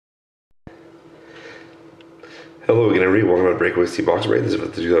Hello again, everybody. Welcome to Breakaway C Box Break. This is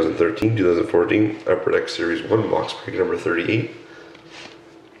with the 2013-2014 Upper Deck Series 1 Box Break number 38.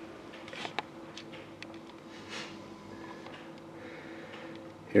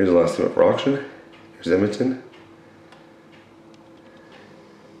 Here's the last team up for auction. Here's Edmonton.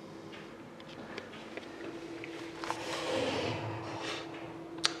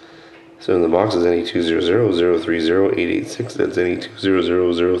 So in the box is NE200-030-886. That's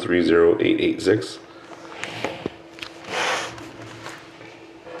NE200-030-886.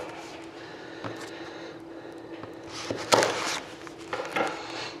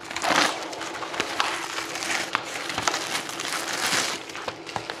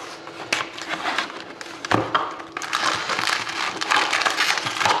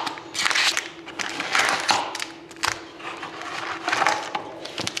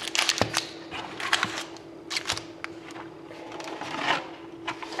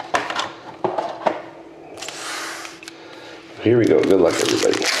 Here we go. Good luck,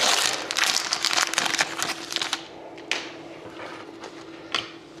 everybody.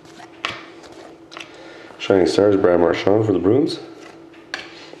 Shining Stars, Brad Marchand for the Bruins.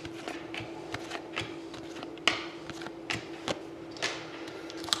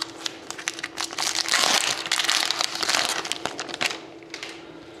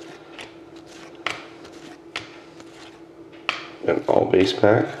 An all base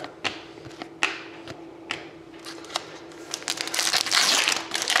pack.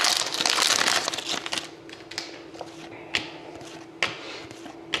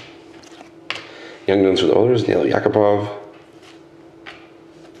 Young Guns for the Oilers, Nail Yakupov.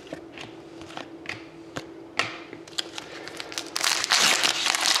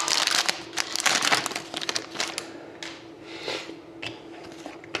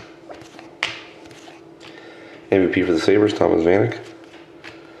 MVP for the Sabres, Thomas Vanek.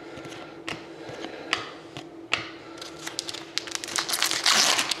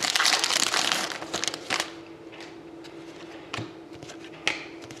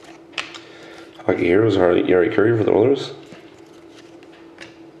 Hockey Heroes, Yari Curry for the Oilers.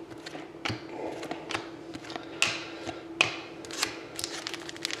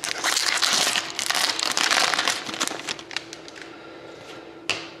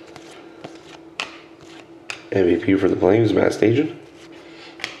 MVP for the Flames, Matt Stajan.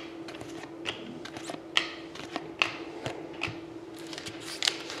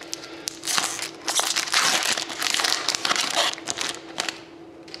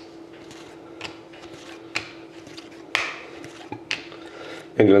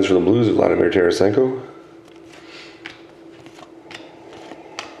 And Guns for the Blues, Vladimir Tarasenko.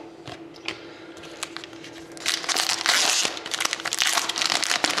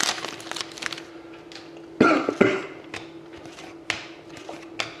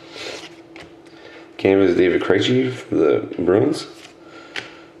 Canvas, David Krejci for the Bruins.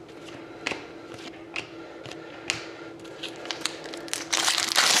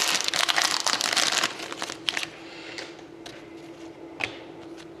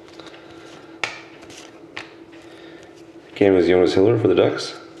 Canvas, Jonas Hiller for the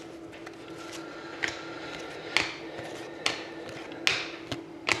Ducks.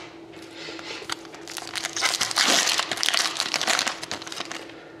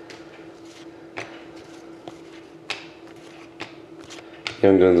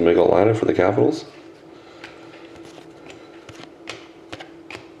 Young Guns, Miguel Lana for the Capitals.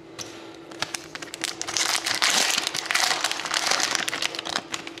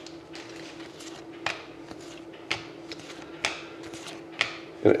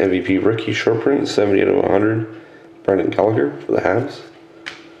 An MVP rookie short print, 70 out of 100, Brendan Gallagher for the Habs.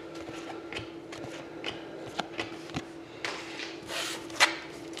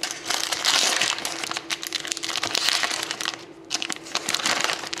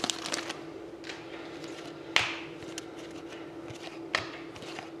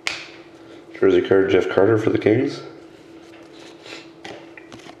 Jersey card, Jeff Carter for the Kings.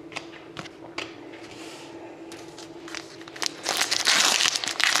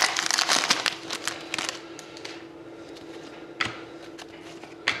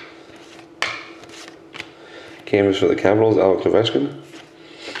 Canvas for the Capitals, Alex Ovechkin.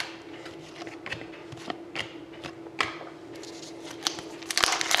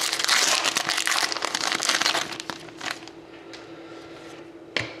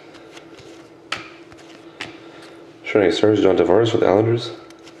 Shining Stars, John Tavares for the Islanders.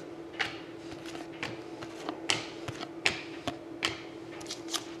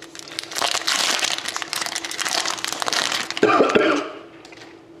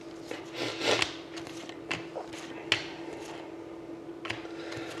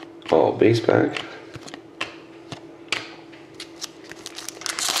 All base pack.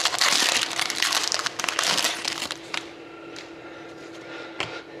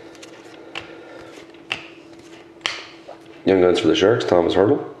 Young Guns for the Sharks, Thomas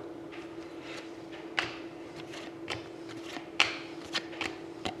Hartle.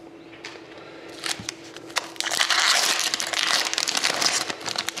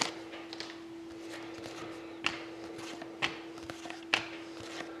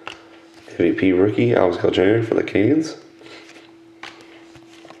 MVP rookie, Alex Galchenyuk for the Canadiens.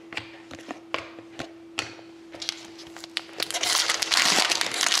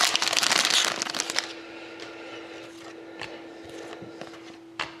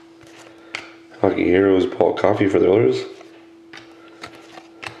 Hockey Heroes, Paul Coffey for the Oilers.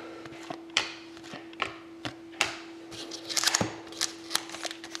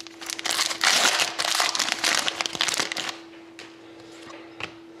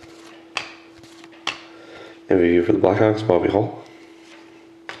 MVP for the Blackhawks, Bobby Hull.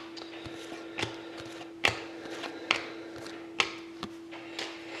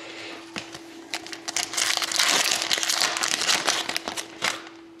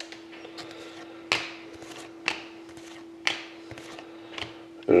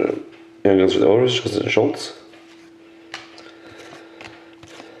 Young Guns for the Oilers, Justin Schultz.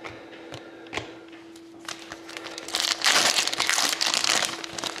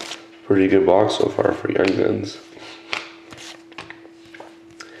 Pretty good box so far for Young Guns.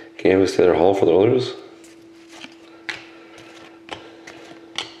 Canvas Taylor Hall for the Oilers.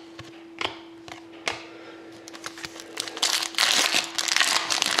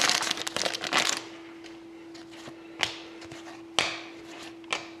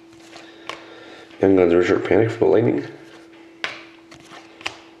 Young Guns Richard Panik for the Lightning.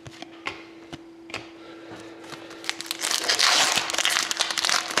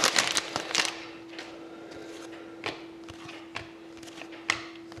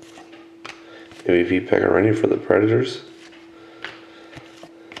 MVP Pecorino for the Predators.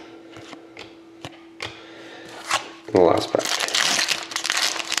 And the last pack.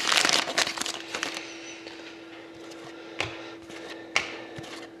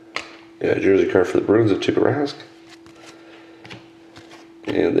 Yeah, jersey card for the Bruins of Tuukka Rask.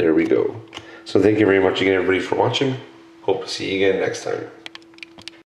 And there we go. So thank you very much again, everybody, for watching. Hope to see you again next time.